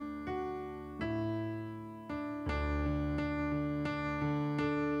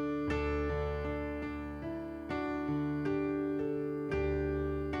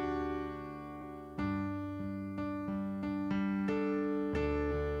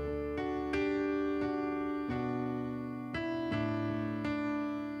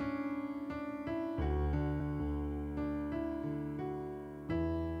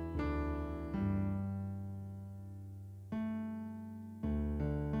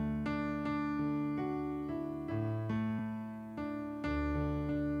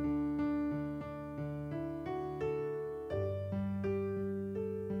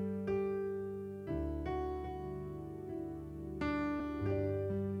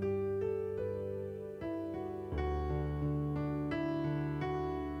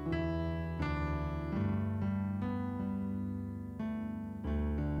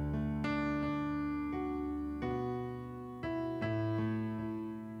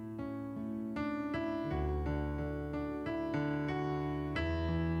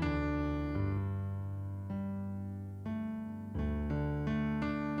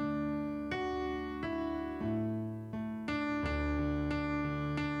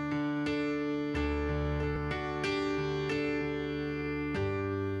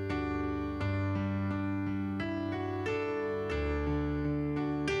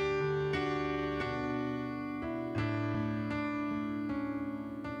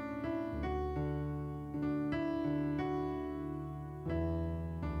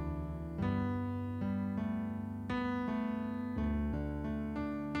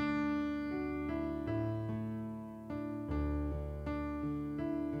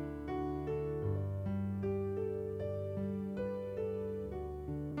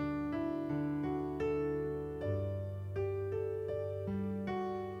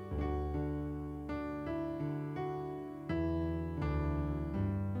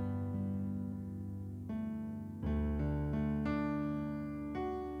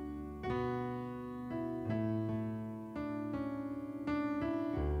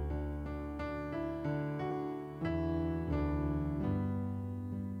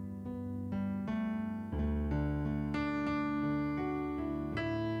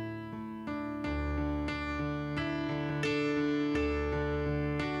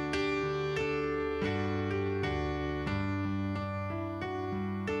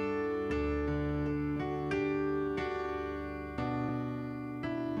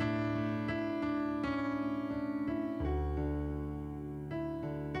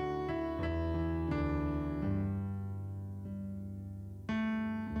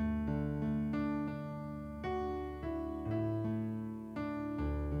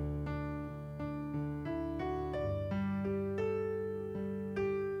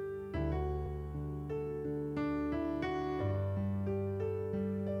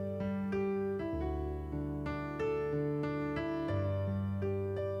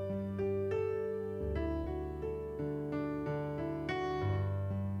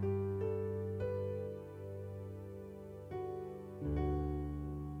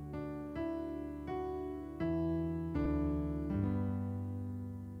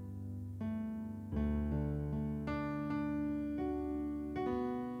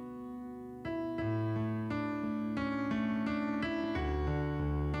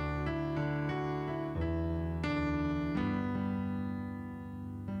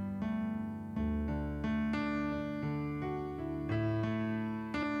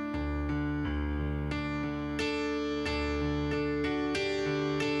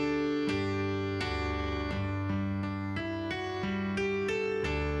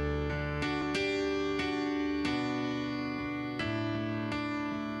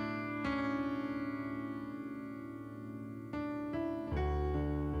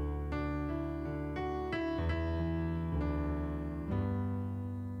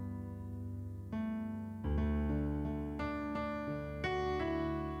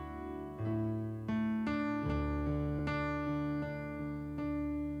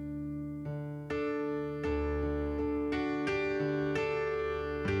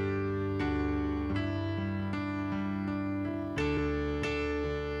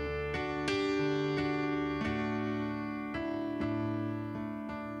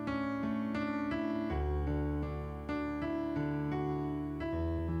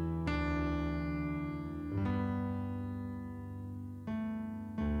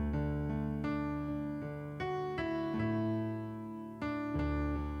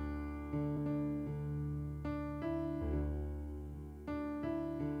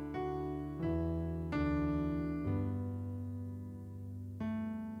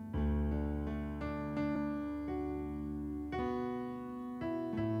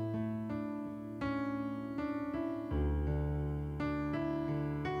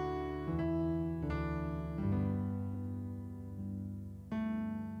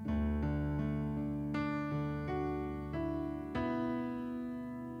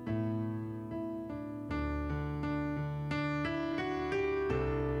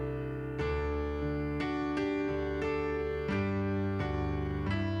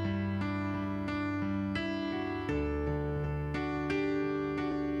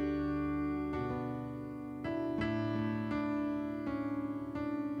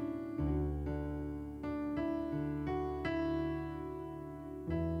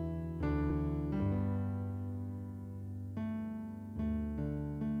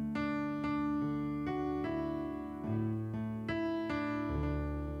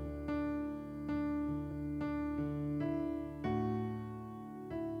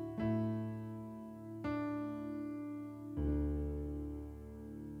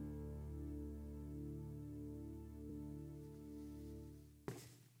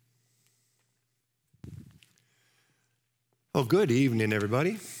Oh, good evening,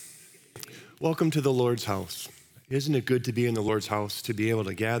 everybody. Welcome to the Lord's house. Isn't it good to be in the Lord's house, to be able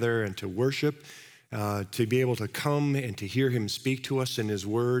to gather and to worship, to be able to come and to hear Him speak to us in His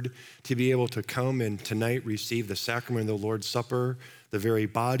Word, to be able to come and tonight receive the sacrament of the Lord's Supper, the very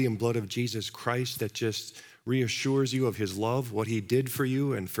body and blood of Jesus Christ that just reassures you of His love, what He did for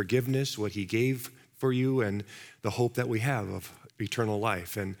you, and forgiveness, what He gave for you, and the hope that we have of eternal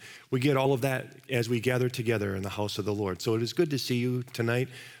life. And we get all of that as we gather together in the house of the Lord. So it is good to see you tonight.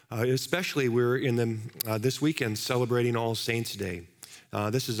 Especially we're in this weekend celebrating All Saints' Day.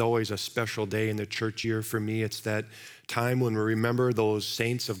 This is always a special day in the church year for me. It's that time when we remember those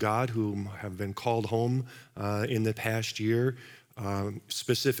saints of God who have been called home in the past year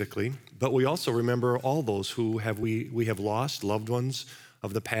specifically. But we also remember all those who we have lost, loved ones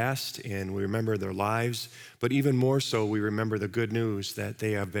of the past, and we remember their lives. But even more so, we remember the good news that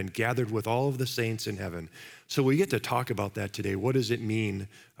they have been gathered with all of the saints in heaven. So we get to talk about that today. What does it mean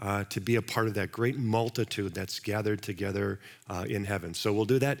to be a part of that great multitude that's gathered together in heaven? So we'll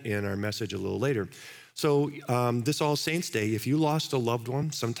do that in our message a little later. So this All Saints Day, if you lost a loved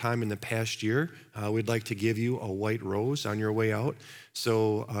one sometime in the past year, we'd like to give you a white rose on your way out.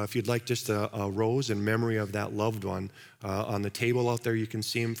 So if you'd like just a rose in memory of that loved one, on the table out there, you can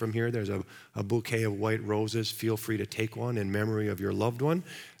see them from here. There's a bouquet of white roses. Feel free to take one in memory of your loved one.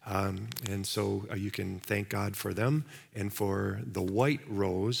 And so you can thank God for them and for the white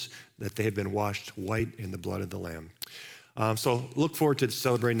rose that they have been washed white in the blood of the Lamb. So look forward to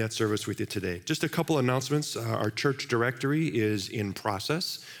celebrating that service with you today. Just a couple announcements. Our church directory is in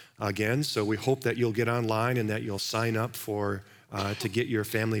process again, so we hope that you'll get online and that you'll sign up to get your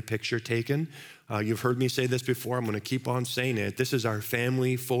family picture taken. You've heard me say this before. I'm going to keep on saying it. This is our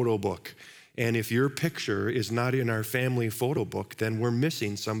family photo book. And if your picture is not in our family photo book, then we're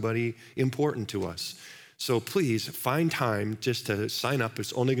missing somebody important to us. So please find time just to sign up.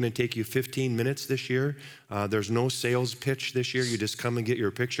 It's only going to take you 15 minutes this year. There's no sales pitch this year. You just come and get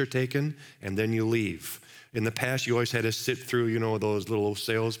your picture taken, and then you leave. In the past, you always had to sit through, those little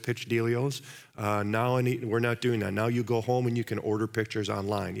sales pitch dealios. Now we're not doing that. Now you go home and you can order pictures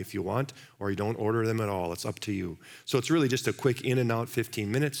online if you want, or you don't order them at all. It's up to you. So it's really just a quick in and out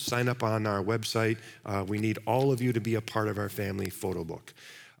 15 minutes. Sign up on our website. We need all of you to be a part of our family photo book.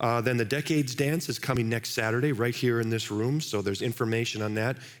 Then the Decades Dance is coming next Saturday right here in this room, so there's information on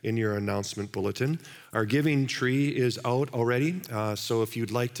that in your announcement bulletin. Our giving tree is out already, so if you'd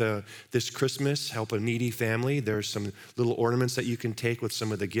like to, this Christmas, help a needy family, there's some little ornaments that you can take with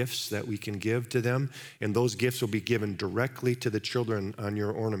some of the gifts that we can give to them, and those gifts will be given directly to the children on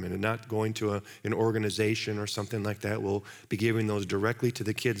your ornament and not going to an organization or something like that. We'll be giving those directly to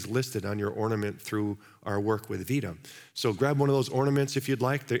the kids listed on your ornament through our work with Vita. So grab one of those ornaments if you'd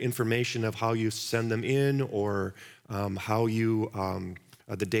like. The information of how you send them in or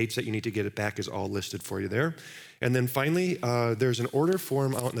the dates that you need to get it back is all listed for you there. And then finally, there's an order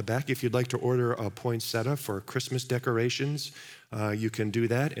form out in the back. If you'd like to order a poinsettia for Christmas decorations, you can do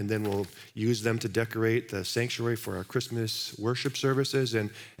that, and then we'll use them to decorate the sanctuary for our Christmas worship services. And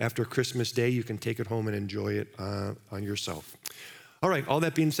after Christmas Day, you can take it home and enjoy it on yourself. All right, all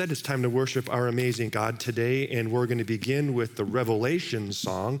that being said, it's time to worship our amazing God today, and we're going to begin with the Revelation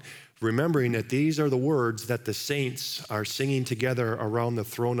song, remembering that these are the words that the saints are singing together around the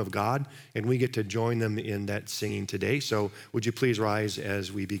throne of God, and we get to join them in that singing today. So would you please rise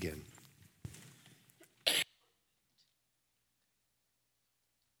as we begin?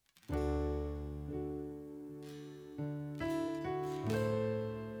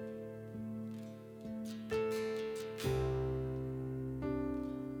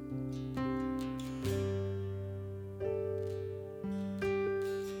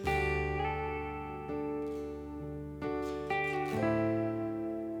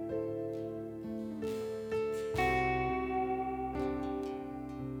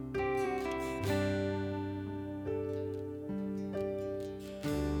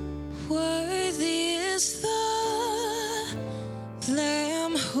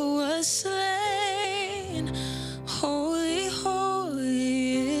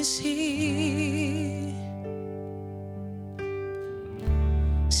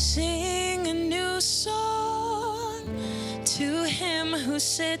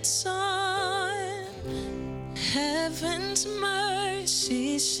 Sits on heaven's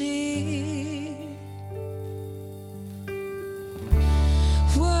mercy seat.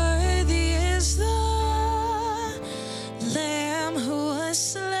 Worthy is the Lamb who was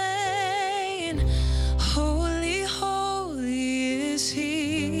slain. Holy, holy is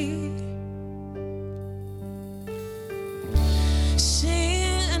He.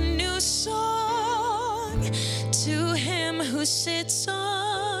 Sing a new song to Him sits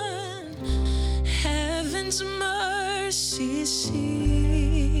on heaven's mercy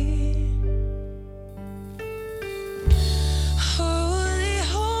seat. Holy,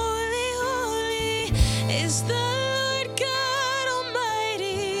 holy, holy is the Lord God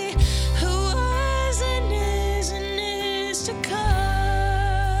Almighty, who was and is to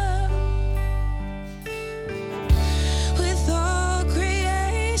come. With all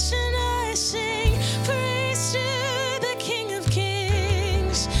creation I sing praise to the King of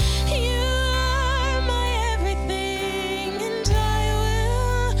Kings. You are my everything, and I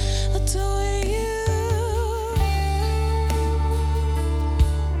will adore you.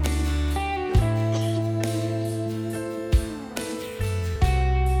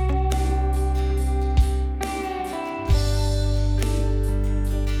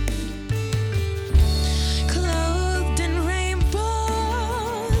 Clothed in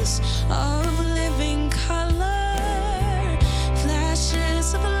rainbows of living color,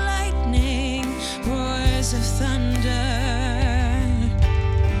 flashes of lightning, roars of thunder.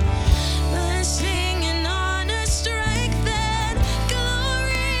 Blessing and honor, strength and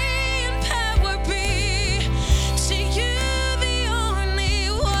glory and power be to you, the only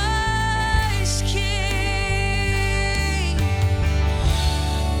wise King.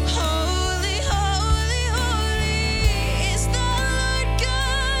 Holy, holy, holy is the Lord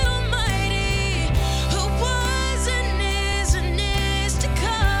God Almighty, who was and is to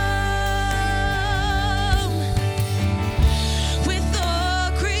come. With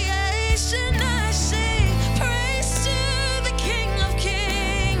all creation I sing praise to the King of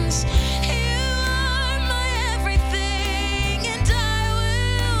Kings. You are my everything, and I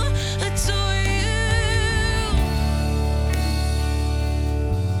will adore you.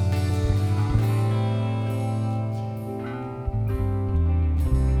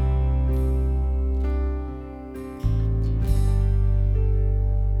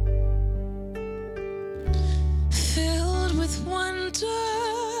 Filled with wonder,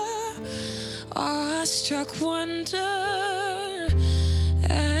 awestruck wonder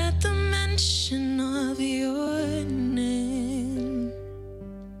at the mention of your name.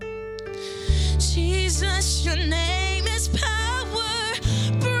 Jesus, your name is power,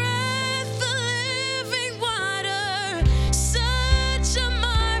 breath, the living water, such a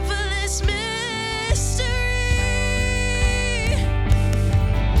marvelous mystery.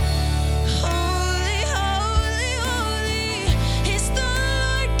 Holy, holy, holy is the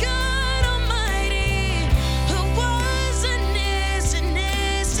Lord God Almighty, who was and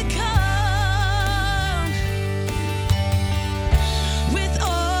is to come. With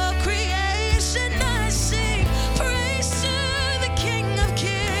all creation I sing praise to the King of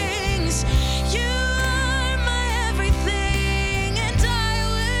Kings. You are my everything, and I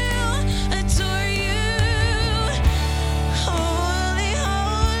will adore you. Holy,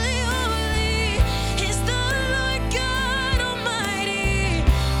 holy, holy is the Lord God Almighty,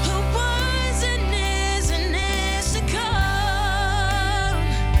 who was and is to come.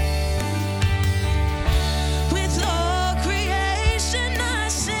 With all creation I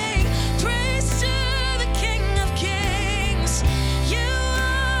sing praise to the King of Kings. You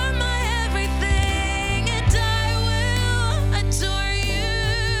are my everything, and I will adore you.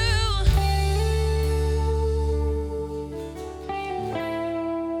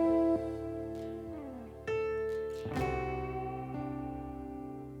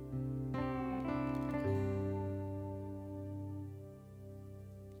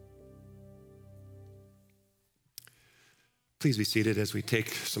 Please be seated as we take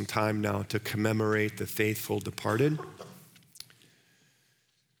some time now to commemorate the faithful departed.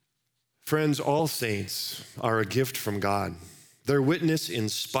 Friends, all saints are a gift from God. Their witness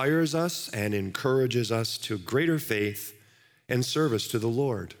inspires us and encourages us to greater faith and service to the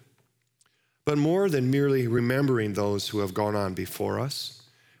Lord. But more than merely remembering those who have gone on before us,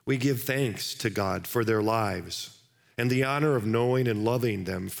 we give thanks to God for their lives and the honor of knowing and loving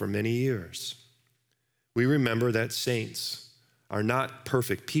them for many years. We remember that saints are not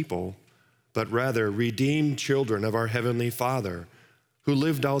perfect people, but rather redeemed children of our Heavenly Father, who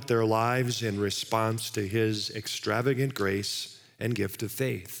lived out their lives in response to his extravagant grace and gift of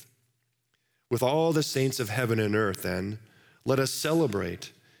faith. With all the saints of heaven and earth, then, let us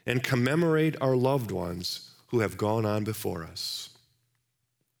celebrate and commemorate our loved ones who have gone on before us.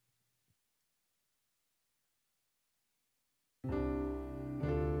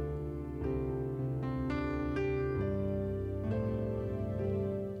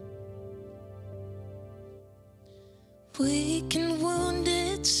 Weak and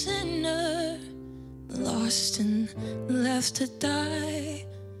wounded sinner, lost and left to die,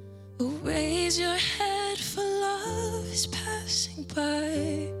 Oh, raise your head, for love is passing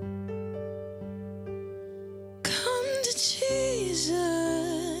by. Come to Jesus,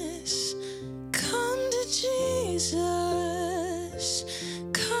 come to Jesus,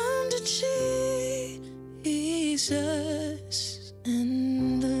 come to Jesus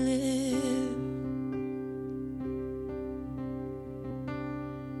and live.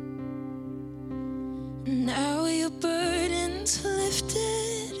 Now your burden's lifted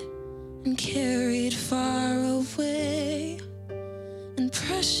and carried far away, and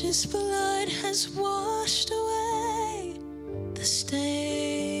precious blood has washed away the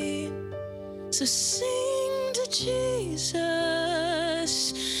stain. So sing to Jesus,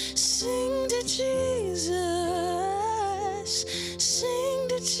 sing to Jesus, sing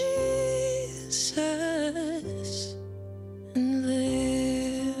to Jesus and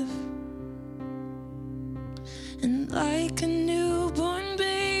live. And like a newborn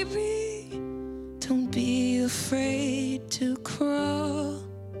baby, don't be afraid to crawl.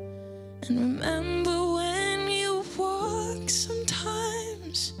 And remember, when you walk,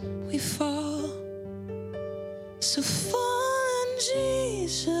 sometimes we fall. So fall on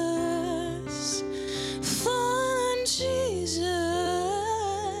Jesus, fall on Jesus,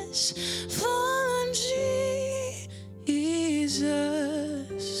 fall on Jesus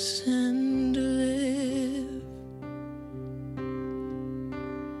and live.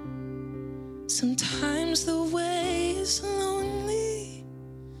 Sometimes the way is lonely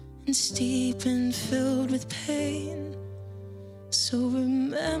and steep and filled with pain. So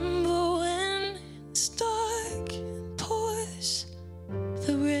remember, when it's dark and pours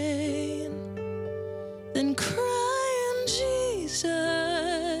the rain, then cry on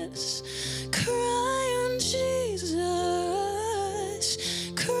Jesus, cry on Jesus,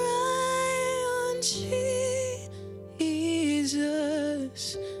 cry on Jesus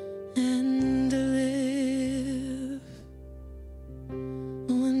and live.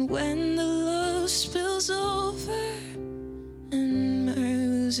 And when the love spills over and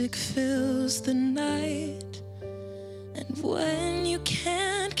music fills the night, and when you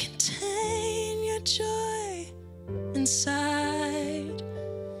can't contain your joy inside,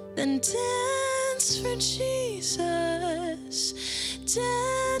 then dance for Jesus,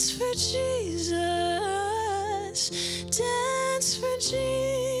 dance for Jesus, dance for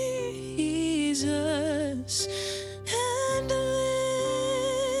Jesus and live.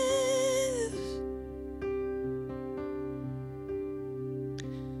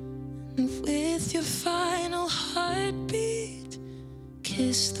 And with your final heartbeat,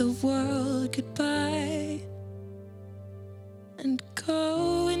 kiss the world goodbye, and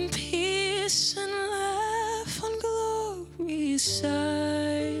go in peace and laugh on glory's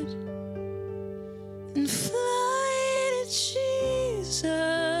side. And fly to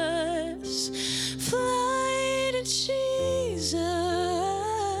Jesus, fly to Jesus,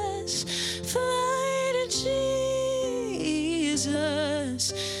 fly to Jesus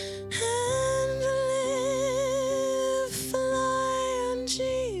and live. Fly on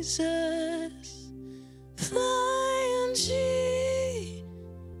Jesus, fly on Jesus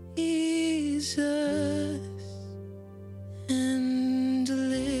and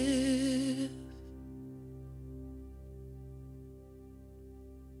live.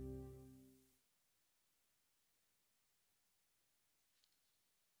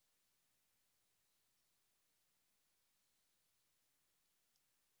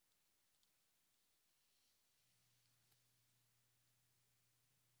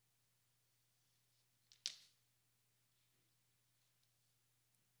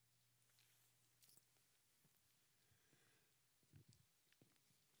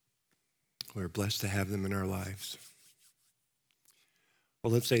 We're blessed to have them in our lives.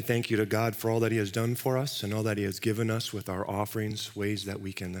 Well, let's say thank you to God for all that he has done for us and all that he has given us with our offerings, ways that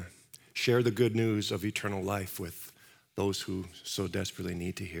we can share the good news of eternal life with those who so desperately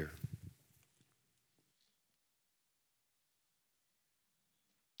need to hear.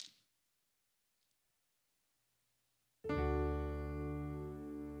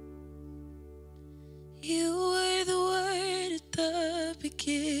 You were the Word at the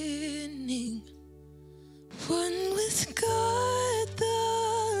beginning, one with God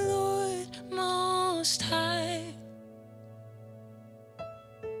the Lord Most High.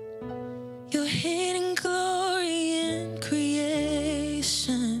 Your hidden glory in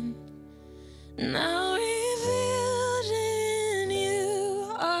creation, now revealed in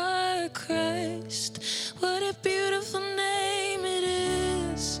you are Christ. What a beautiful name it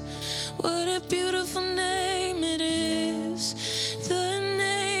is. What a beautiful name it is. The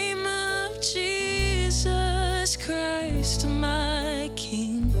name of Jesus Christ, my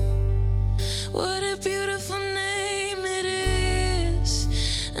King.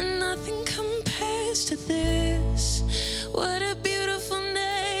 this. What a beautiful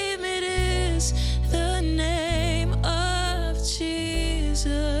name it is, the name of Jesus.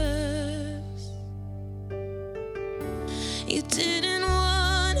 You didn't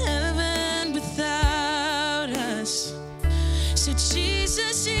want heaven without us, so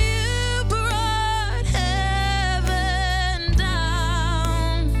Jesus, you brought heaven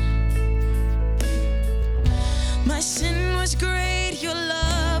down. My sin was great, your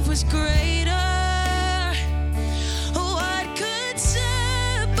love was greater. What could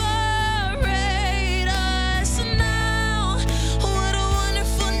separate us now? What a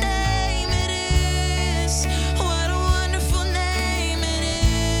wonderful name it is. What a wonderful name it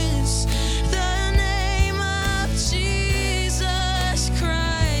is. The name of Jesus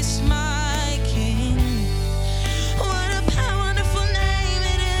Christ, my King. What a wonderful name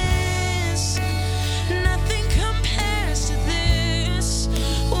it is. Nothing compares to this.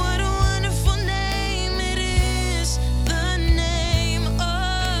 What a wonderful name it is. The name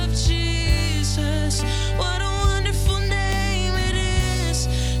of Jesus. What a wonderful name it is.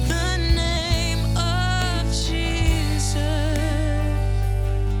 The name of Jesus.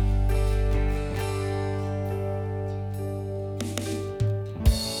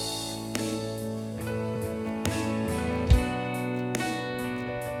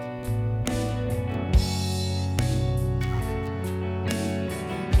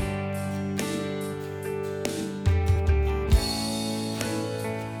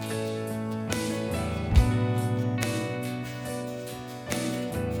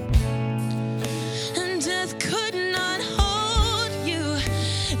 And death could not hold you.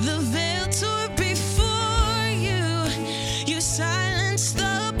 The veil tore before you. You silenced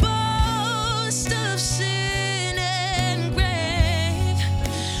the boast of sin and grave.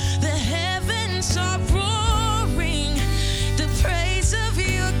 The heavens are roaring the praise of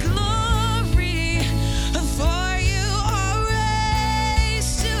your glory. For you are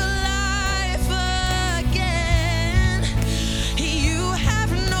raised to life again. You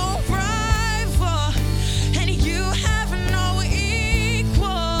have no rival, and you have no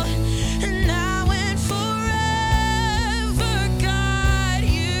equal. Now and forever, God,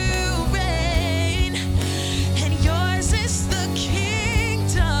 you reign. And yours is the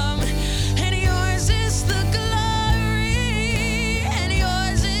kingdom, and yours is the glory, and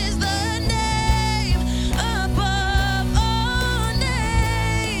yours is the name above all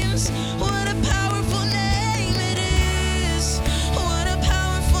names. What a powerful name it is. What a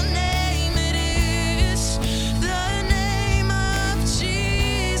powerful name it is. The name of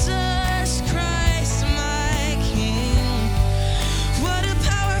Jesus Christ, my King. What a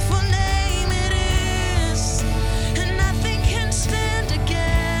powerful name it is, and nothing can stand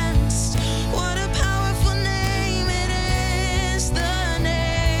against. What a powerful name it is, the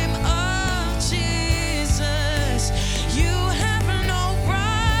name of Jesus. You have no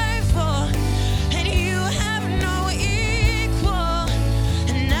rival, and you have no equal.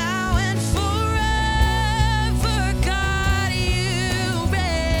 And now and forever, God, you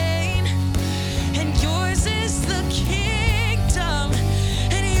reign. And yours is the kingdom,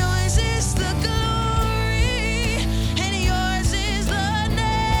 and yours is the glory, and yours is the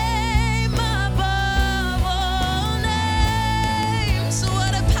name above all names.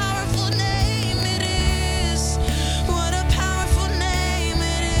 What a powerful name it is. What a powerful name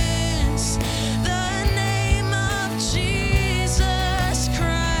it is. The name of Jesus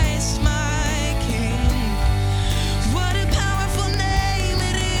Christ, my King. What a powerful name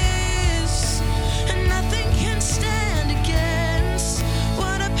it is, and nothing can stand against.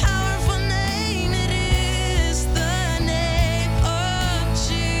 What a powerful name it is, the name of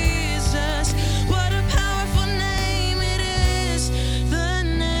Jesus. What a powerful name it is, the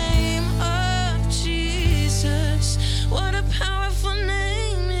name of Jesus. What a powerful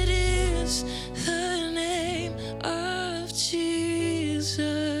name it is, the name of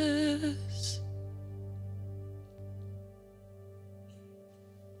Jesus.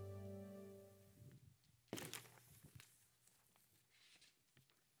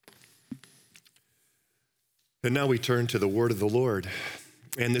 And now we turn to the word of the Lord.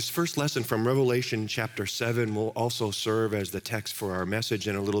 And this first lesson from Revelation chapter 7 will also serve as the text for our message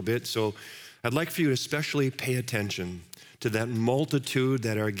in a little bit. So I'd like for you to especially pay attention to that multitude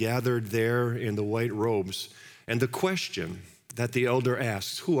that are gathered there in the white robes. And the question that the elder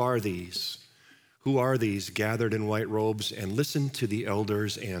asks, who are these? Who are these gathered in white robes? And listen to the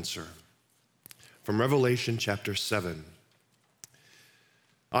elder's answer. From Revelation chapter 7.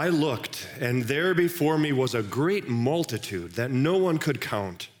 I looked, and there before me was a great multitude that no one could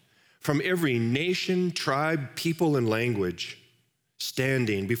count, from every nation, tribe, people, and language,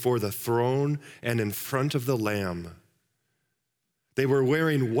 standing before the throne and in front of the Lamb. They were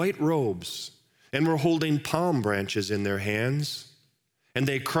wearing white robes and were holding palm branches in their hands, and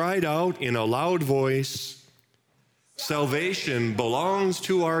they cried out in a loud voice, "Salvation belongs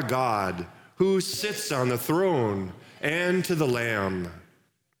to our God, who sits on the throne, and to the Lamb."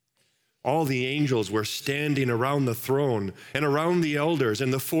 All the angels were standing around the throne and around the elders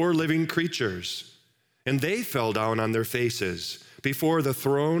and the four living creatures, and they fell down on their faces before the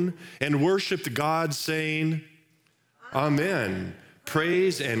throne and worshiped God, saying, "Amen.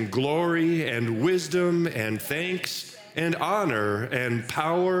 Praise and glory and wisdom and thanks and honor and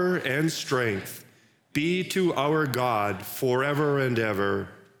power and strength be to our God forever and ever.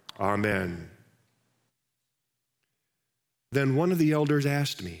 Amen." Then one of the elders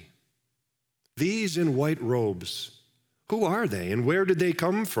asked me, "These in white robes, who are they and where did they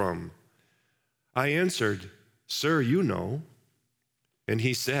come from?" I answered, "Sir, you know." And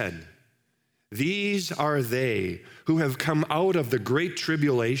he said, "These are they who have come out of the great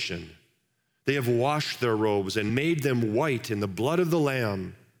tribulation. They have washed their robes and made them white in the blood of the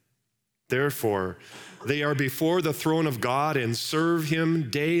Lamb. Therefore, they are before the throne of God and serve him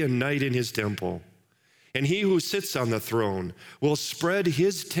day and night in his temple. And he who sits on the throne will spread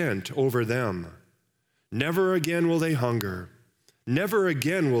his tent over them. Never again will they hunger. Never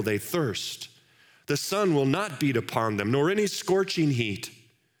again will they thirst. The sun will not beat upon them, nor any scorching heat.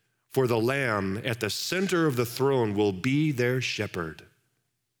 For the Lamb at the center of the throne will be their shepherd.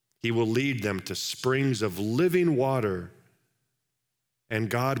 He will lead them to springs of living water, and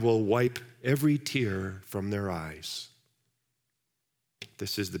God will wipe every tear from their eyes."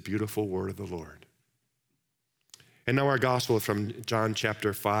 This is the beautiful word of the Lord. And now our gospel from John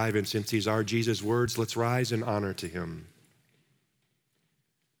chapter 5, and since these are Jesus' words, let's rise in honor to him.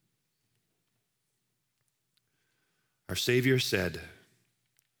 Our Savior said,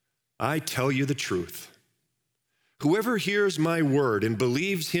 "I tell you the truth. Whoever hears my word and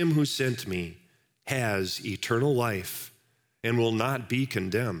believes him who sent me has eternal life and will not be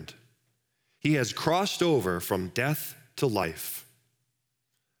condemned. He has crossed over from death to life.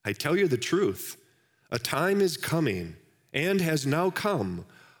 I tell you the truth. A time is coming and has now come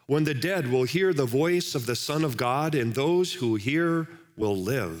when the dead will hear the voice of the Son of God, and those who hear will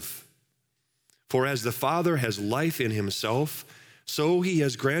live. For as the Father has life in himself, so he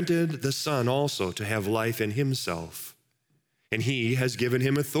has granted the Son also to have life in himself. And he has given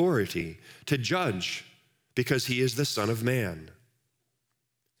him authority to judge, because he is the Son of Man.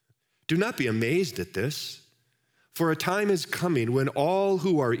 Do not be amazed at this, for a time is coming when all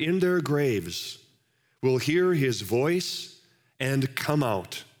who are in their graves will hear his voice and come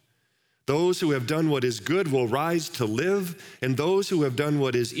out. Those who have done what is good will rise to live, and those who have done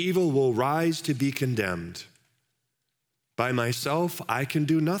what is evil will rise to be condemned. By myself I can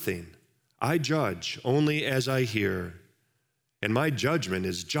do nothing. I judge only as I hear, and my judgment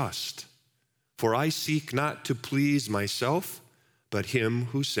is just, for I seek not to please myself, but him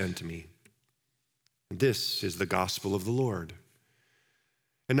who sent me." This is the gospel of the Lord.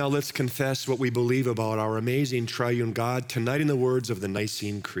 And now let's confess what we believe about our amazing triune God tonight in the words of the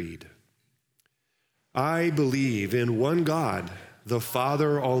Nicene Creed. I believe in one God, the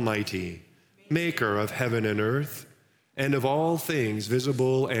Father Almighty, maker of heaven and earth, and of all things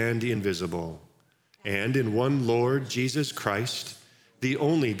visible and invisible, and in one Lord Jesus Christ, the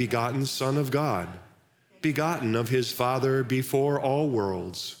only begotten Son of God, begotten of his Father before all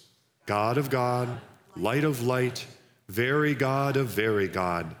worlds, God of God, light of light, very God of very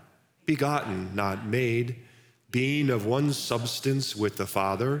God, begotten, not made, being of one substance with the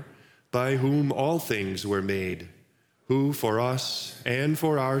Father, by whom all things were made, who for us and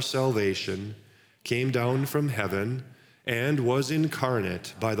for our salvation came down from heaven and was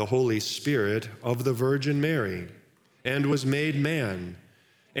incarnate by the Holy Spirit of the Virgin Mary, and was made man,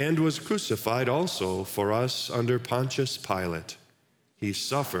 and was crucified also for us under Pontius Pilate. He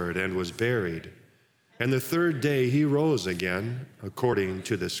suffered and was buried. And the third day he rose again, according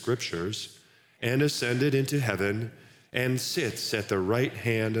to the Scriptures, and ascended into heaven, and sits at the right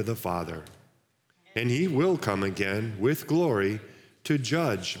hand of the Father. And he will come again with glory to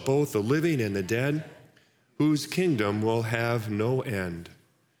judge both the living and the dead, whose kingdom will have no end.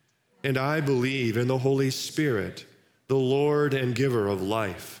 And I believe in the Holy Spirit, the Lord and giver of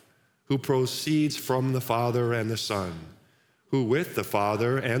life, who proceeds from the Father and the Son, who with the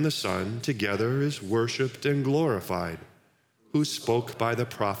Father and the Son together is worshiped and glorified, who spoke by the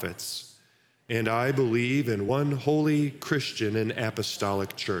prophets. And I believe in one holy Christian and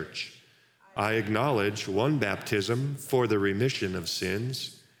apostolic church. I acknowledge one baptism for the remission of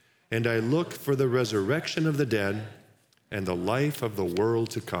sins, and I look for the resurrection of the dead and the life of the world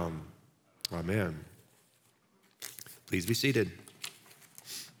to come. Amen. Please be seated.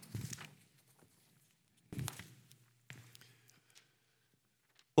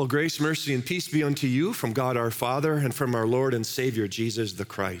 Well, grace, mercy, and peace be unto you from God our Father and from our Lord and Savior, Jesus the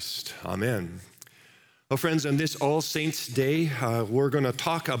Christ. Amen. Well, friends, on this All Saints Day, we're going to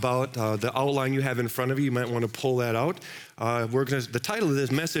talk about the outline you have in front of you. You might want to pull that out. The title of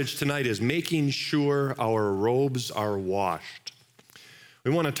this message tonight is Making Sure Our Robes Are Washed.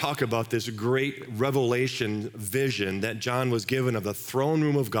 We want to talk about this great revelation vision that John was given of the throne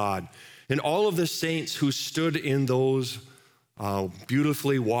room of God and all of the saints who stood in those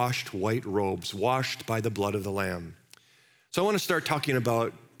beautifully washed white robes, washed by the blood of the Lamb. So I want to start talking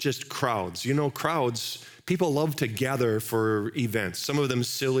about just crowds. You know, crowds, people love to gather for events, some of them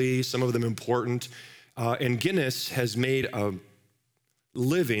silly, some of them important. And Guinness has made a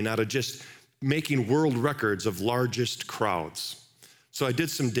living out of just making world records of largest crowds. So I did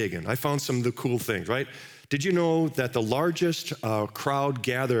some digging. I found some of the cool things, right? Did you know that the largest crowd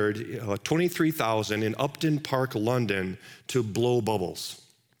gathered 23,000 in Upton Park, London, to blow bubbles?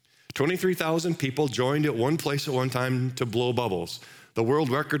 23,000 people joined at one place at one time to blow bubbles. The world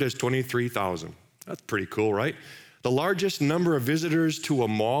record is 23,000. That's pretty cool, right? The largest number of visitors to a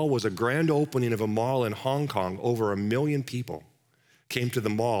mall was a grand opening of a mall in Hong Kong. Over 1 million people came to the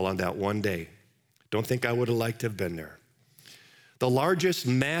mall on that one day. Don't think I would have liked to have been there. The largest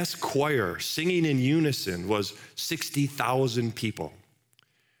mass choir singing in unison was 60,000 people.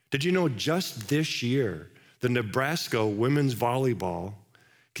 Did you know just this year, the Nebraska women's volleyball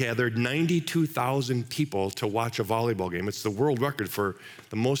gathered 92,000 people to watch a volleyball game? It's the world record for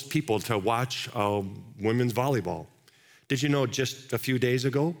the most people to watch women's volleyball. Did you know just a few days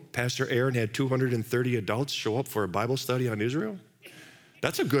ago, Pastor Aaron had 230 adults show up for a Bible study on Israel?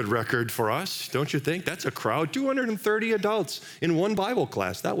 That's a good record for us, don't you think? That's a crowd, 230 adults in one Bible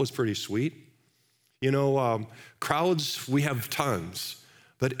class. That was pretty sweet. You know, crowds, we have tons,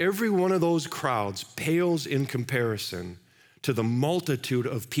 but every one of those crowds pales in comparison to the multitude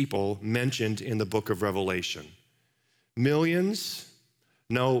of people mentioned in the book of Revelation. Millions,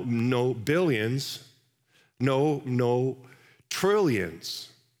 no billions, no trillions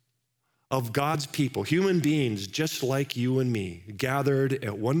of God's people, human beings just like you and me, gathered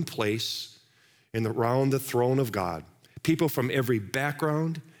at one place around the throne of God. People from every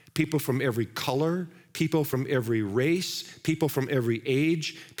background, people from every color, people from every race, people from every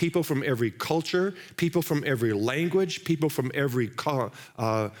age, people from every culture, people from every language, people from every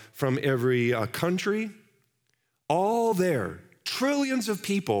country, all there, trillions of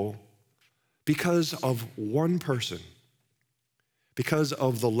people because of one person. Because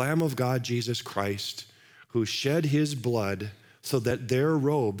of the Lamb of God, Jesus Christ, who shed his blood so that their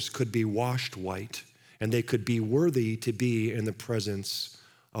robes could be washed white and they could be worthy to be in the presence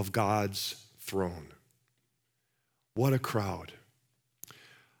of God's throne. What a crowd.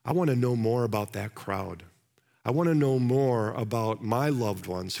 I want to know more about that crowd. I want to know more about my loved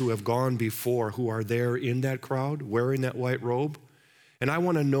ones who have gone before, who are there in that crowd, wearing that white robe. And I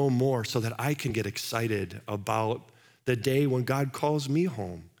want to know more so that I can get excited about the day when God calls me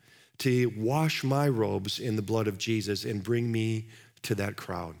home to wash my robes in the blood of Jesus and bring me to that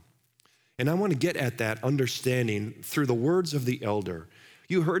crowd. And I want to get at that understanding through the words of the elder.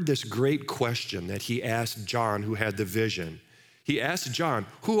 You heard this great question that he asked John, who had the vision. He asked John,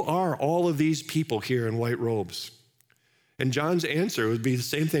 who are all of these people here in white robes? And John's answer would be the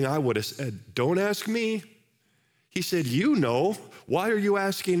same thing I would have said. Don't ask me. He said, you know. Why are you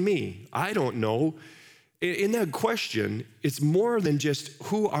asking me? I don't know. In that question, it's more than just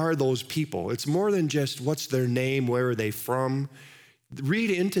who are those people. It's more than just what's their name, where are they from. Read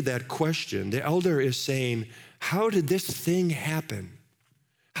into that question. The elder is saying, how did this thing happen?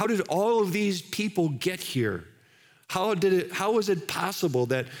 How did all of these people get here? How is it possible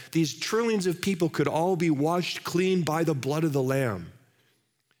that these trillions of people could all be washed clean by the blood of the Lamb?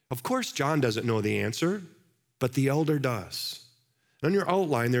 Of course, John doesn't know the answer, but the elder does. On your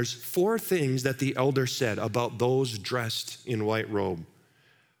outline, there's 4 things that the elder said about those dressed in white robe.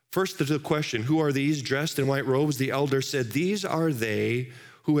 First, to the question, who are these dressed in white robes? The elder said, these are they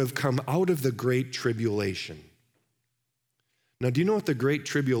who have come out of the great tribulation. Now, do you know what the great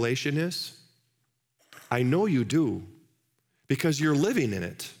tribulation is? I know you do, because you're living in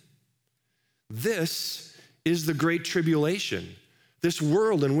it. This is the great tribulation, this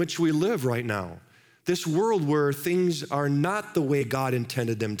world in which we live right now. This world where things are not the way God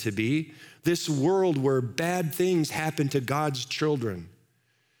intended them to be. This world where bad things happen to God's children.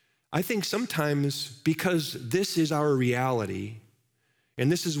 I think sometimes because this is our reality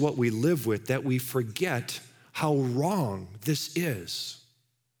and this is what we live with, that we forget how wrong this is.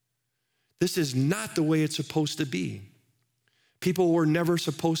 This is not the way it's supposed to be. People were never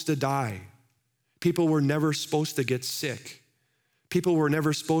supposed to die. People were never supposed to get sick. People were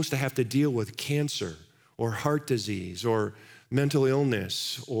never supposed to have to deal with cancer or heart disease or mental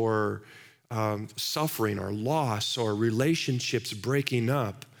illness or suffering or loss or relationships breaking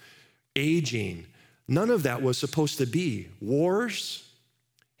up, aging. None of that was supposed to be. Wars,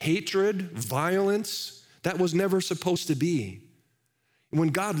 hatred, violence, that was never supposed to be. When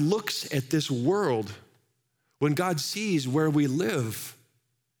God looks at this world, when God sees where we live,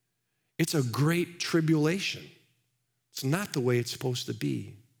 it's a great tribulation. It's not the way it's supposed to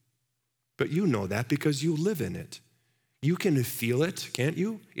be. But you know that because you live in it. You can feel it, can't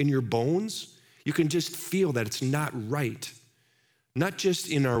you? In your bones. You can just feel that it's not right. Not just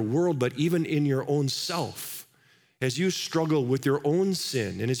in our world, but even in your own self. As you struggle with your own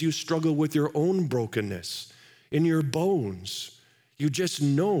sin and as you struggle with your own brokenness in your bones, you just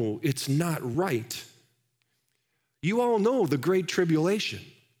know it's not right. You all know the great tribulation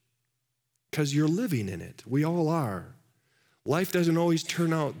because you're living in it. We all are. Life doesn't always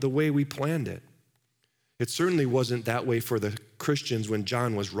turn out the way we planned it. It certainly wasn't that way for the Christians when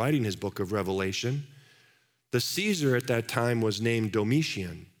John was writing his book of Revelation. The Caesar at that time was named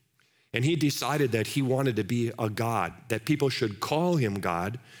Domitian, and he decided that he wanted to be a god, that people should call him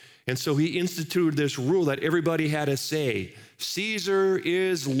God. And so he instituted this rule that everybody had to say, Caesar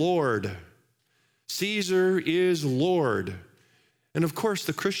is Lord. Caesar is Lord. And of course,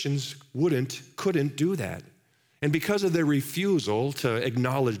 the Christians couldn't do that. And because of their refusal to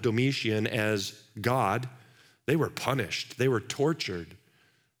acknowledge Domitian as God, they were punished. They were tortured.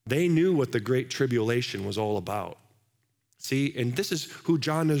 They knew what the Great Tribulation was all about. See, and this is who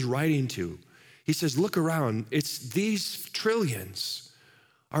John is writing to. He says, look around. It's these trillions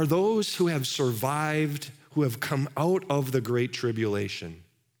are those who have survived, who have come out of the Great Tribulation.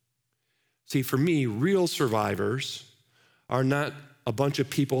 See, for me, real survivors are not a bunch of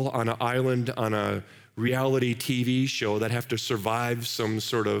people on an island on a reality TV show that have to survive some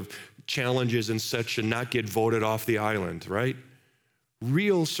sort of challenges and such and not get voted off the island, right?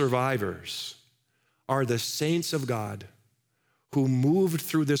 Real survivors are the saints of God who moved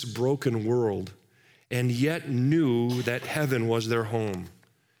through this broken world and yet knew that heaven was their home.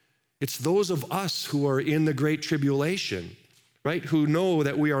 It's those of us who are in the Great Tribulation, right? Who know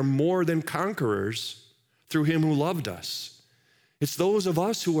that we are more than conquerors through him who loved us. It's those of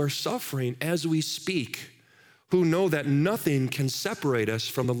us who are suffering as we speak, who know that nothing can separate us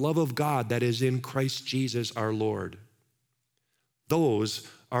from the love of God that is in Christ Jesus our Lord. Those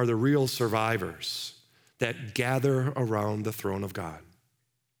are the real survivors that gather around the throne of God.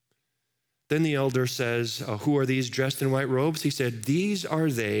 Then the elder says, who are these dressed in white robes? He said, these are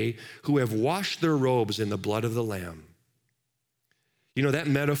they who have washed their robes in the blood of the Lamb. You know, that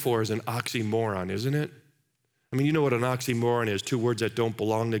metaphor is an oxymoron, isn't it? I mean, you know what an oxymoron is, two words that don't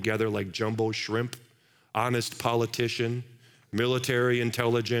belong together like jumbo shrimp, honest politician, military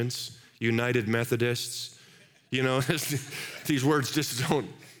intelligence, United Methodists. You know, these words just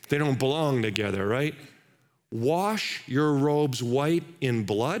don't belong together, right? Wash your robes white in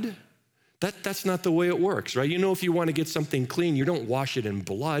blood? That's not the way it works, right? You know, if you want to get something clean, you don't wash it in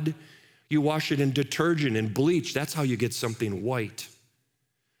blood. You wash it in detergent and bleach. That's how you get something white.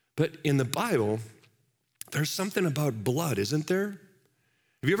 But in the Bible, there's something about blood, isn't there?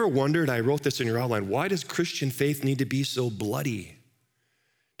 Have you ever wondered, I wrote this in your outline, why does Christian faith need to be so bloody?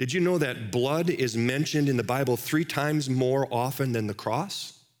 Did you know that blood is mentioned in the Bible 3 times more often than the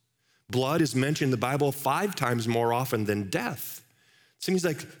cross? Blood is mentioned in the Bible 5 times more often than death. It seems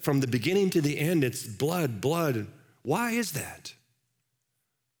like from the beginning to the end, it's blood, blood. Why is that?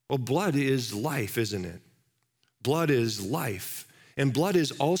 Well, blood is life, isn't it? Blood is life. And blood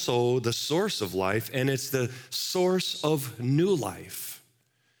is also the source of life, and it's the source of new life.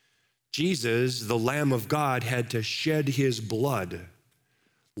 Jesus, the Lamb of God, had to shed his blood.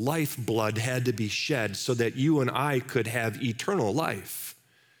 Lifeblood had to be shed so that you and I could have eternal life.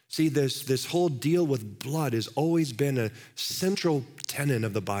 See, this whole deal with blood has always been a central tenet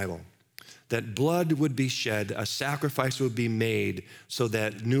of the Bible, that blood would be shed, a sacrifice would be made so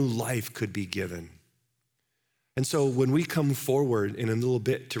that new life could be given. And so when we come forward in a little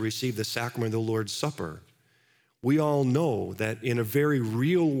bit to receive the sacrament of the Lord's Supper, we all know that in a very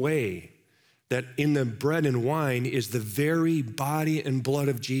real way, that in the bread and wine is the very body and blood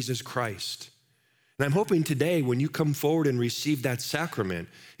of Jesus Christ. And I'm hoping today when you come forward and receive that sacrament,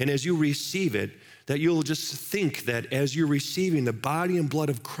 and as you receive it, that you'll just think that as you're receiving the body and blood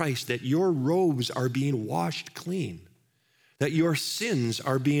of Christ, that your robes are being washed clean, that your sins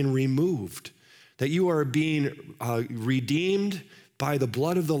are being removed, that you are being redeemed by the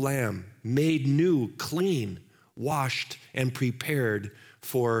blood of the Lamb, made new, clean, washed, and prepared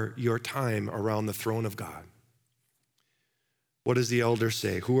for your time around the throne of God. What does the elder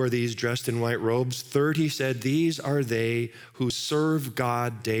say? Who are these dressed in white robes? Third, he said, these are they who serve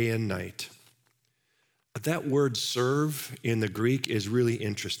God day and night. That word serve in the Greek is really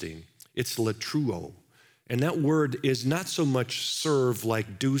interesting. It's latruo. And that word is not so much serve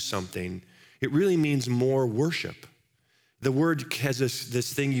like do something. It really means more worship. The word has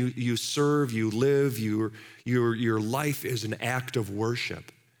this thing, you serve, you live, your life is an act of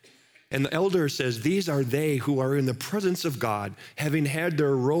worship. And the elder says, these are they who are in the presence of God, having had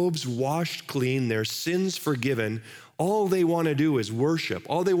their robes washed clean, their sins forgiven. All they want to do is worship.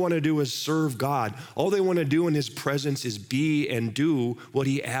 All they want to do is serve God. All they want to do in his presence is be and do what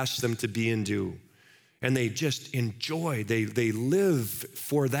he asks them to be and do. And they just enjoy, they live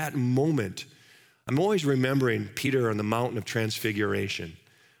for that moment. I'm always remembering Peter on the Mountain of Transfiguration,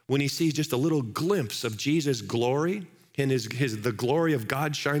 when he sees just a little glimpse of Jesus' glory, and the glory of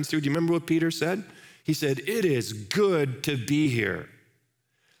God shines through. Do you remember what Peter said? He said, it is good to be here.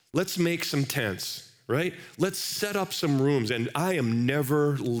 Let's make some tents, right? Let's set up some rooms, and I am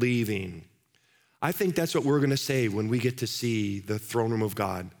never leaving. I think that's what we're going to say when we get to see the throne room of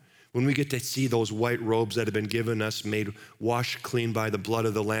God, when we get to see those white robes that have been given us, made washed clean by the blood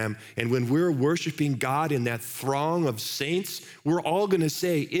of the Lamb. And when we're worshiping God in that throng of saints, we're all going to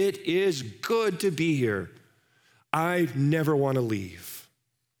say, it is good to be here. I never want to leave.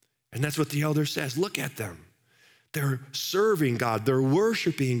 And that's what the elder says. Look at them. They're serving God. They're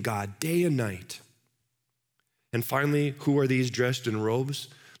worshiping God day and night. And finally, who are these dressed in robes?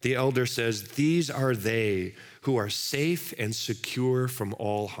 The elder says, these are they who are safe and secure from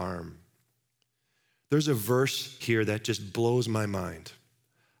all harm. There's a verse here that just blows my mind.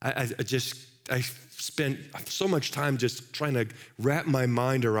 I spent so much time just trying to wrap my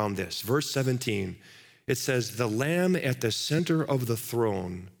mind around this. Verse 17. It says, the Lamb at the center of the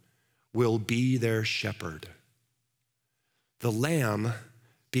throne will be their shepherd. The Lamb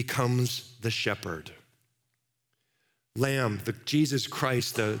becomes the shepherd. Lamb, Jesus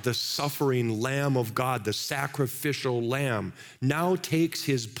Christ, the suffering Lamb of God, the sacrificial Lamb, now takes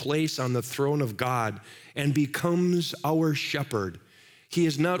his place on the throne of God and becomes our shepherd. He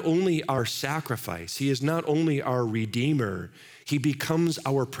is not only our sacrifice, he is not only our redeemer, he becomes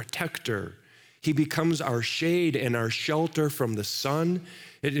our protector. He becomes our shade and our shelter from the sun.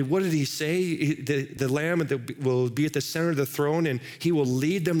 What did he say? The Lamb will be at the center of the throne, and he will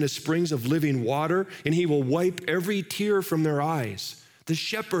lead them to springs of living water, and he will wipe every tear from their eyes. The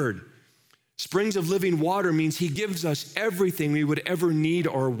shepherd. Springs of living water means he gives us everything we would ever need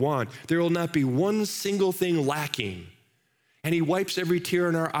or want. There will not be one single thing lacking. And he wipes every tear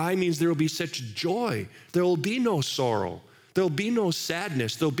in our eye means there will be such joy. There will be no sorrow. There'll be no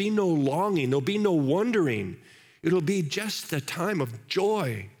sadness. There'll be no longing. There'll be no wondering. It'll be just a time of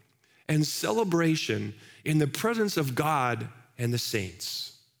joy and celebration in the presence of God and the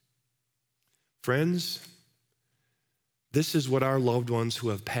saints. Friends, this is what our loved ones who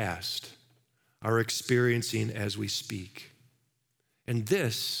have passed are experiencing as we speak. And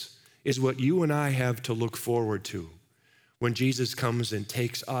this is what you and I have to look forward to when Jesus comes and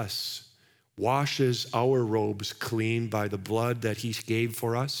takes us, washes our robes clean by the blood that he gave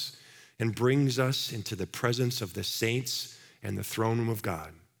for us, and brings us into the presence of the saints and the throne room of God.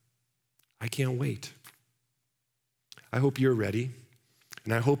 I can't wait. I hope you're ready,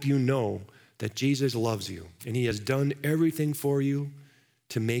 and I hope you know that Jesus loves you, and he has done everything for you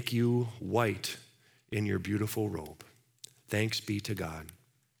to make you white in your beautiful robe. Thanks be to God.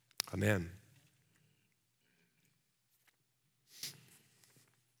 Amen.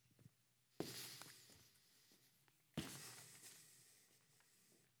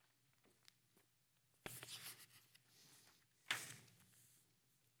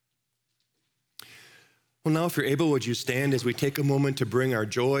 Well, now, if you're able, would you stand as we take a moment to bring our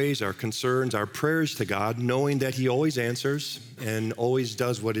joys, our concerns, our prayers to God, knowing that he always answers and always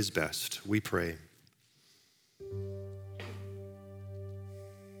does what is best. We pray.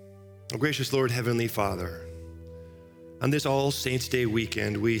 Oh, gracious Lord, Heavenly Father, on this All Saints' Day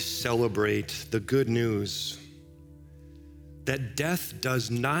weekend, we celebrate the good news that death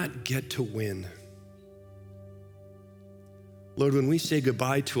does not get to win. Lord, when we say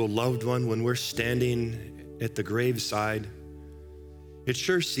goodbye to a loved one, when we're standing at the graveside, it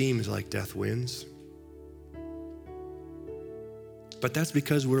sure seems like death wins. But that's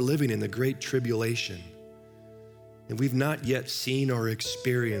because we're living in the great tribulation, and we've not yet seen or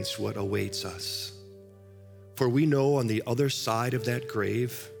experienced what awaits us. For we know on the other side of that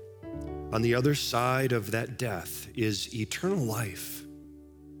grave On the other side of that death is eternal life,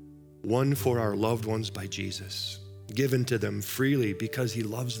 won for our loved ones by Jesus, given to them freely because he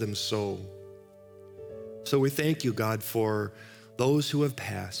loves them so. So we thank you, God, for those who have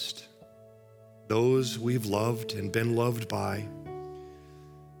passed, those we've loved and been loved by,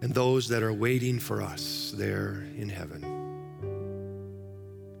 and those that are waiting for us there in heaven.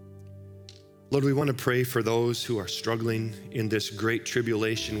 Lord, we want to pray for those who are struggling in this great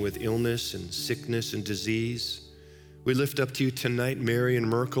tribulation with illness and sickness and disease. We lift up to you tonight Marion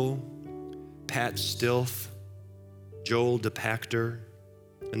Merkel, Pat Stilth, Joel DePactor,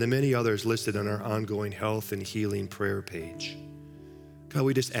 and the many others listed on our ongoing health and healing prayer page. God,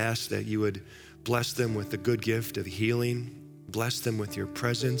 we just ask that you would bless them with the good gift of healing, bless them with your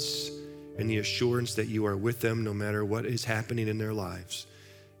presence and the assurance that you are with them no matter what is happening in their lives,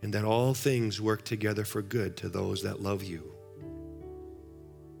 and that all things work together for good to those that love you.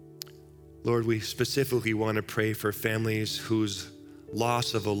 Lord, we specifically want to pray for families whose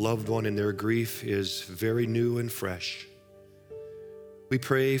loss of a loved one and their grief is very new and fresh. We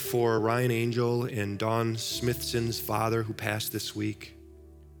pray for Ryan Angel and Dawn Smithson's father who passed this week.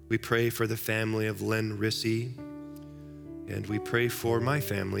 We pray for the family of Len Rissy. And we pray for my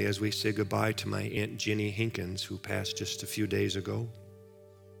family as we say goodbye to my Aunt Ginny Hinkins, who passed just a few days ago.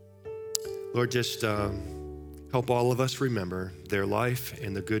 Lord, just help all of us remember their life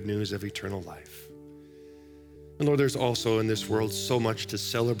and the good news of eternal life. And Lord, there's also in this world so much to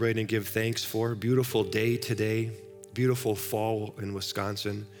celebrate and give thanks for. Beautiful day today, beautiful fall in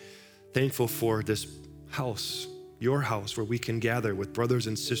Wisconsin. Thankful for this house, your house, where we can gather with brothers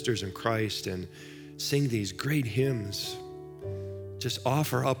and sisters in Christ and sing these great hymns. Just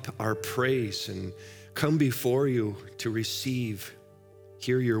offer up our praise and come before you to receive,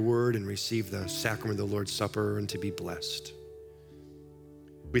 hear your word and receive the sacrament of the Lord's Supper and to be blessed.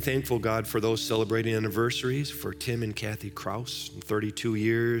 We're thankful, God, for those celebrating anniversaries, for Tim and Kathy Kraus, 32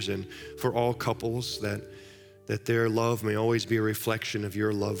 years, and for all couples that their love may always be a reflection of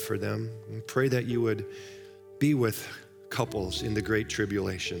your love for them. We pray that you would be with couples in the great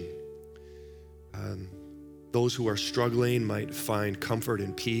tribulation. Those who are struggling might find comfort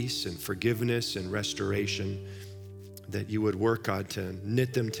and peace and forgiveness and restoration, that you would work, God, to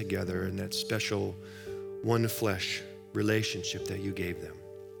knit them together in that special one flesh relationship that you gave them.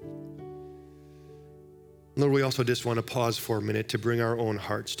 Lord, we also just want to pause for a minute to bring our own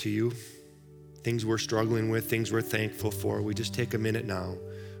hearts to you. Things we're struggling with, things we're thankful for. We just take a minute now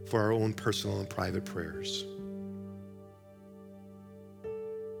for our own personal and private prayers.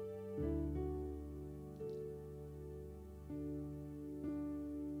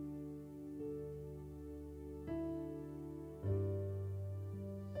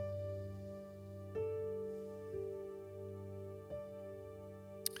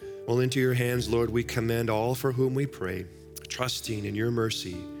 Well, into your hands, Lord, we commend all for whom we pray, trusting in your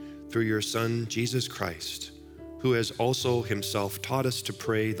mercy through your Son, Jesus Christ, who has also himself taught us to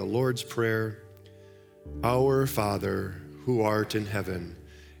pray the Lord's Prayer. Our Father, who art in heaven,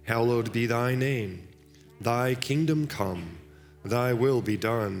 hallowed be thy name. Thy kingdom come, thy will be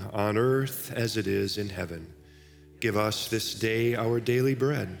done on earth as it is in heaven. Give us this day our daily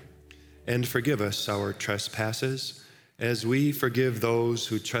bread, and forgive us our trespasses, as we forgive those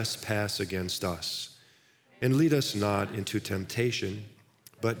who trespass against us. And lead us not into temptation,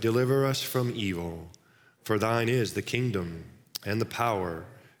 but deliver us from evil. For thine is the kingdom, and the power,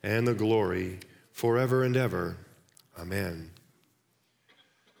 and the glory, forever and ever. Amen.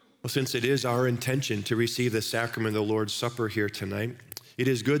 Well, since it is our intention to receive the sacrament of the Lord's Supper here tonight, it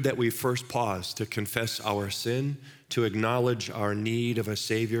is good that we first pause to confess our sin, to acknowledge our need of a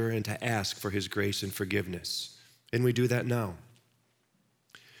Savior, and to ask for his grace and forgiveness. And we do that now.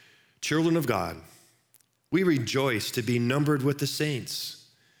 Children of God, we rejoice to be numbered with the saints.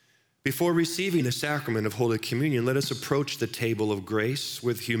 Before receiving the sacrament of Holy Communion, let us approach the table of grace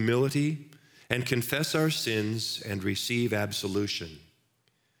with humility and confess our sins and receive absolution.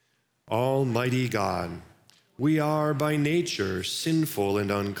 Almighty God, we are by nature sinful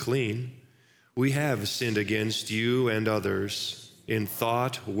and unclean. We have sinned against you and others in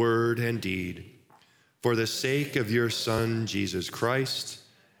thought, word, and deed. For the sake of your Son, Jesus Christ,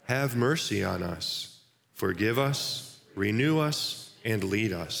 have mercy on us. Forgive us, renew us, and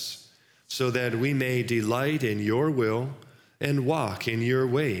lead us, so that we may delight in your will and walk in your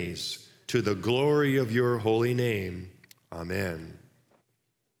ways, to the glory of your holy name. Amen.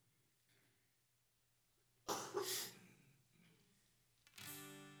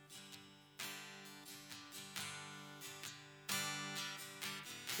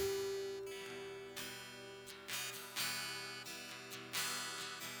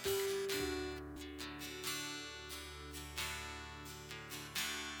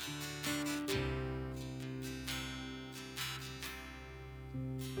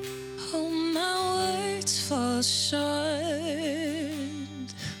 fall short.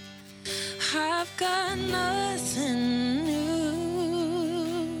 I've got nothing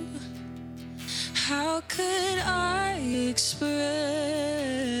new. How could I express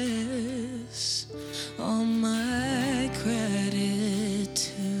all my gratitude?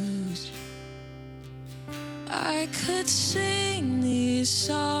 I could sing these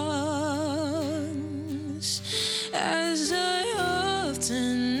songs as I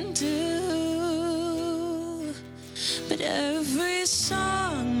often do, but every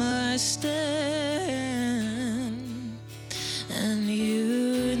song must end, and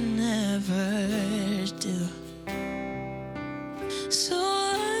you never do. So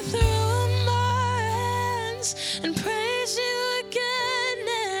I throw up my hands and praise you again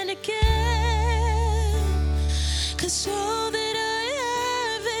and again, 'cause all that I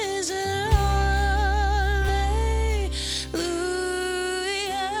have is a hallelujah,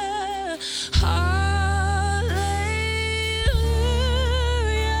 hallelujah.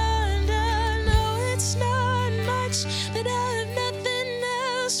 And I know it's not much, but I have nothing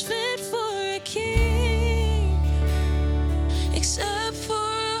else fit for a king except for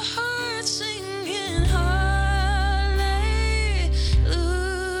a heart singing hallelujah,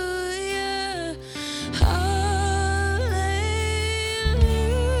 hallelujah.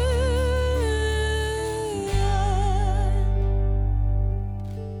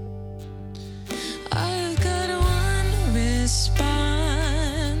 I've got one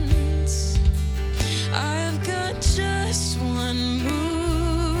response. I've got just one move.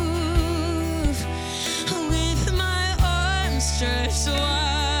 With my arms stretched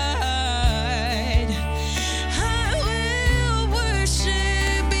wide, I will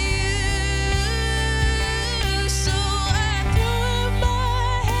worship you. So I throw up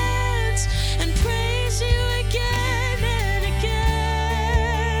my hands and praise you again and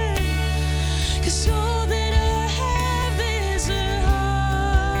again, 'cause all that I have is a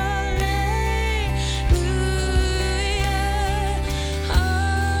hallelujah,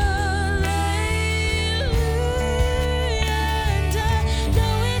 hallelujah. And I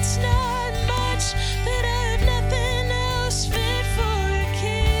know it's not much, but I have nothing else fit for a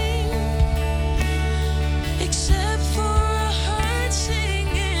king except for a heart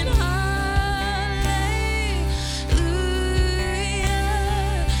singing hallelujah,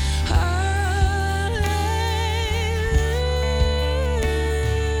 hallelujah.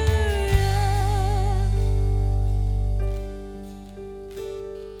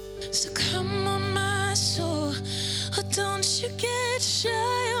 So come on, my soul, oh, don't you get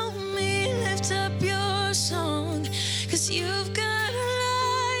shy on me. Lift up your song, 'cause you've got a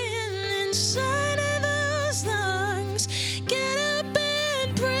lion inside of those lungs. Get up and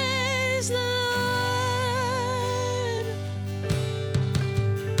praise the Lord.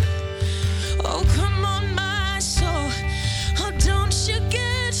 Oh, come on, my soul, oh, don't you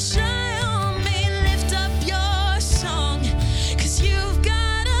get shy on me. Lift up your song, 'cause you've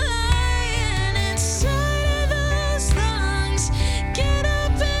got a lion inside of those lungs. Get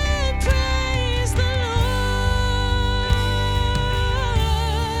up and praise the Lord.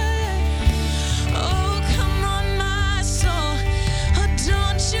 Oh, come on, my soul, oh,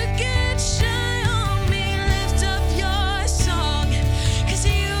 don't you get shy on me. Lift up your song, 'cause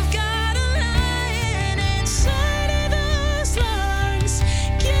you've got a lion inside of those lungs.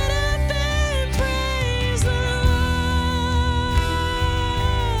 Get up and praise the Lord.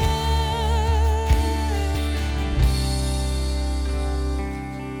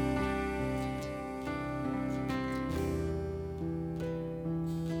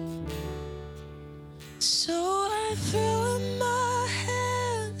 So I throw up my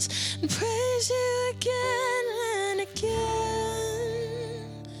hands and praise you again and again,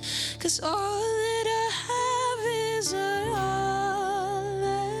 'cause all that I have is a hallelujah,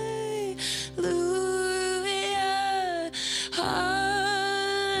 hallelujah.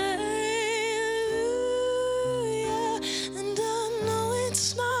 And I know it's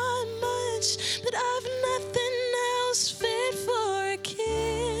not much, but I've nothing else fit for a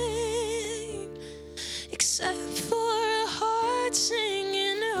king except for a heart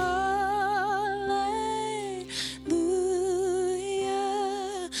singing hallelujah,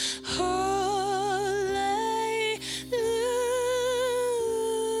 hallelujah.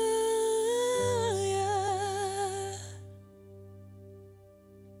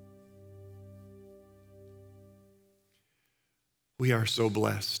 We are so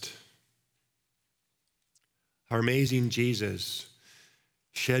blessed. Our amazing Jesus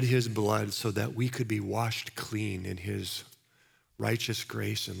shed his blood so that we could be washed clean in his righteous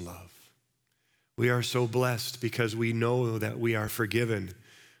grace and love. We are so blessed because we know that we are forgiven.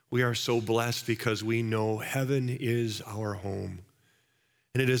 We are so blessed because we know heaven is our home.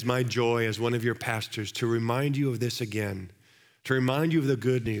 And it is my joy as one of your pastors to remind you of this again, to remind you of the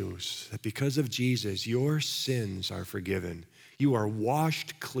good news that because of Jesus, your sins are forgiven. You are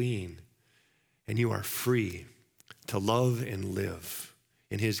washed clean, and you are free to love and live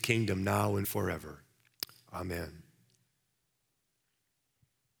in his kingdom now and forever. Amen.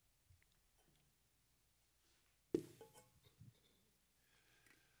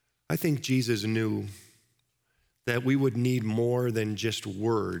 I think Jesus knew that we would need more than just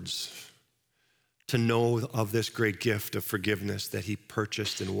words to know of this great gift of forgiveness that he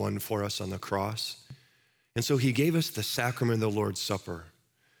purchased and won for us on the cross. And so he gave us the sacrament of the Lord's Supper.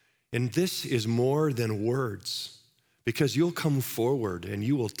 And this is more than words, because you'll come forward and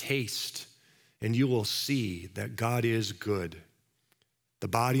you will taste and you will see that God is good. The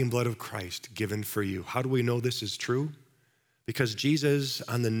body and blood of Christ given for you. How do we know this is true? Because Jesus,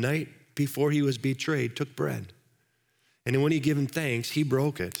 on the night before he was betrayed, took bread. And when he gave thanks, he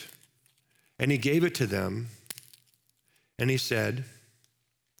broke it. And he gave it to them. And he said,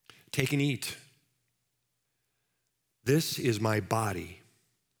 "Take and eat. This is my body,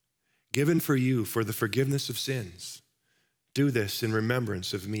 given for you for the forgiveness of sins. Do this in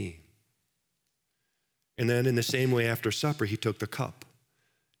remembrance of me." And then in the same way after supper, he took the cup.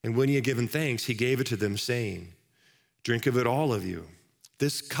 And when he had given thanks, he gave it to them, saying, "Drink of it, all of you.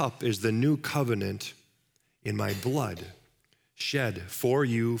 This cup is the new covenant in my blood, shed for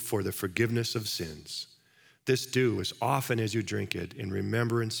you for the forgiveness of sins. This do as often as you drink it in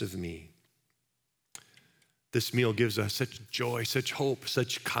remembrance of me." This meal gives us such joy, such hope,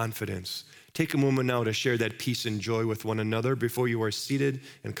 such confidence. Take a moment now to share that peace and joy with one another before you are seated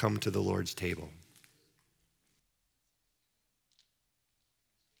and come to the Lord's table.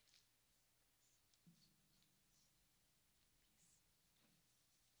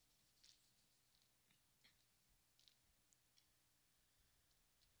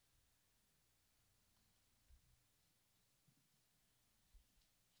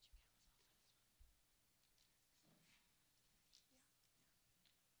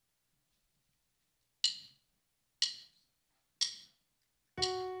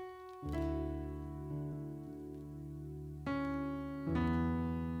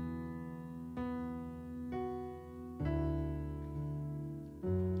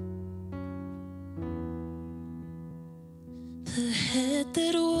 The head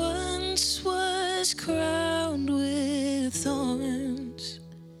that once was crowned with thorns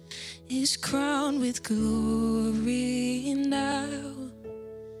is crowned with glory now.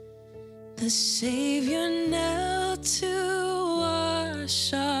 The Savior knelt to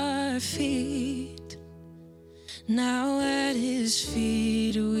wash our feet. Now at his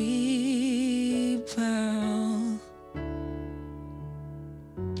feet we bow.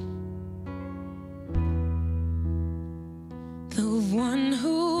 The one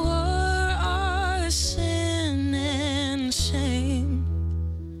who wore our sin and shame,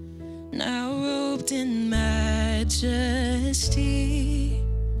 now robed in majesty,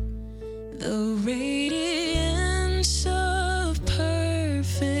 the radiance of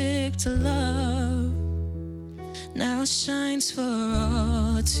perfect love now shines for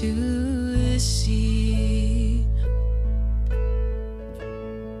all to see.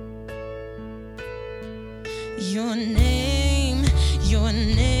 Your name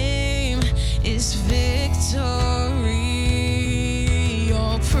is victory.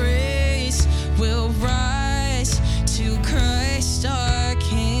 All praise will rise to Christ our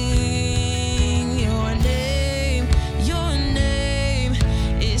King. Your name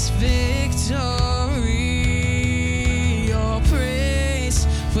is victory. All praise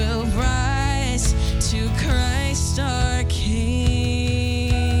will rise to Christ our King.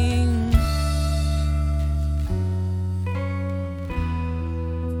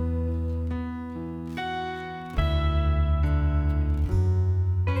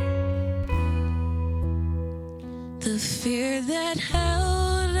 The fear that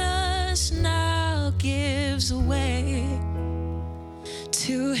held us now gives way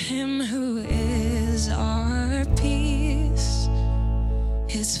to him who is our peace.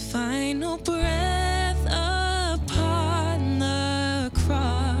 His final breath upon the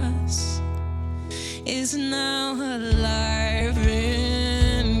cross is now alive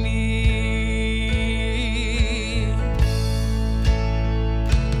in me.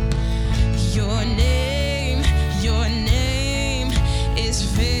 Your name is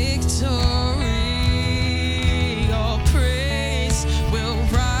victory. All praise will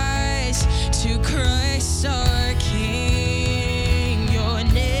rise to Christ our King. Your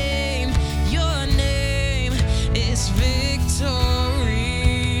name is victory.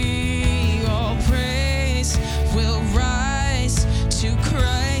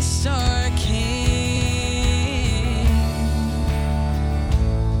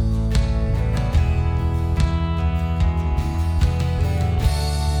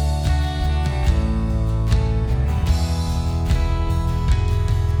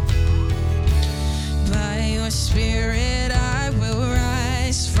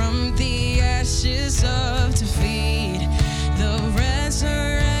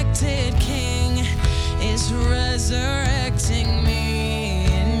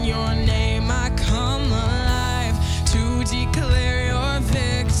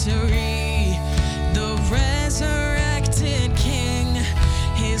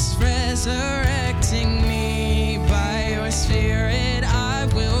 resurrecting me. By your spirit I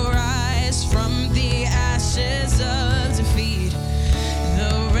will rise from the ashes of defeat.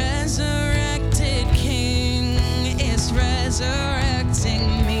 The resurrected King is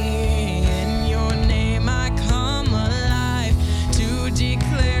resurrecting me. In your name I come alive to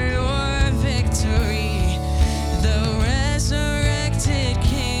declare your victory. The resurrected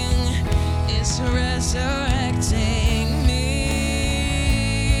King is resurrecting me.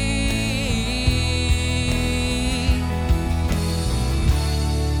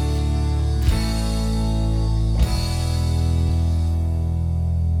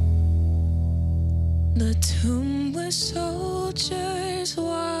 The tomb where soldiers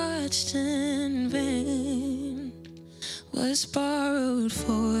watched in vain was borrowed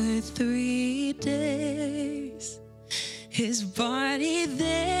for 3 days. His body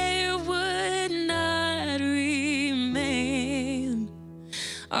there would not remain.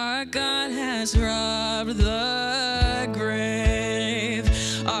 Our God has robbed the grave.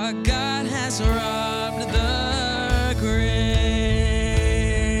 Our God has robbed the grave.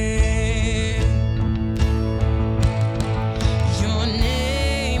 Your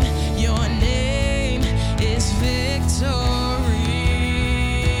name is victory.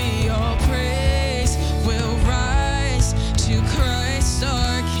 Your praise will rise to Christ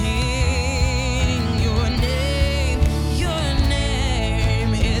our King. Your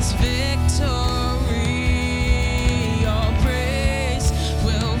name is victory. Your praise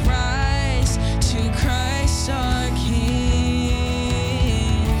will rise to Christ our King.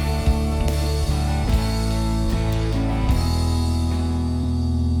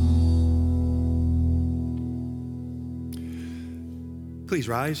 Please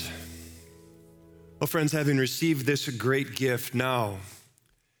rise. Well, friends, having received this great gift now,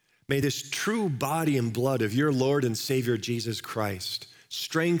 may this true body and blood of your Lord and Savior Jesus Christ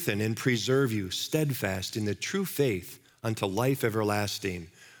strengthen and preserve you steadfast in the true faith unto life everlasting.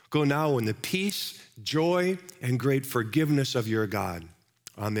 Go now in the peace, joy, and great forgiveness of your God.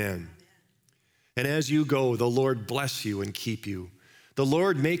 Amen. And as you go, the Lord bless you and keep you. The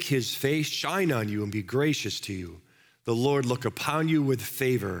Lord make his face shine on you and be gracious to you. The Lord look upon you with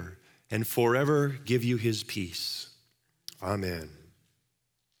favor and forever give you his peace. Amen.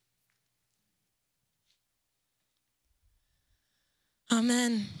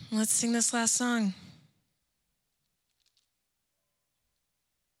 Amen. Let's sing this last song.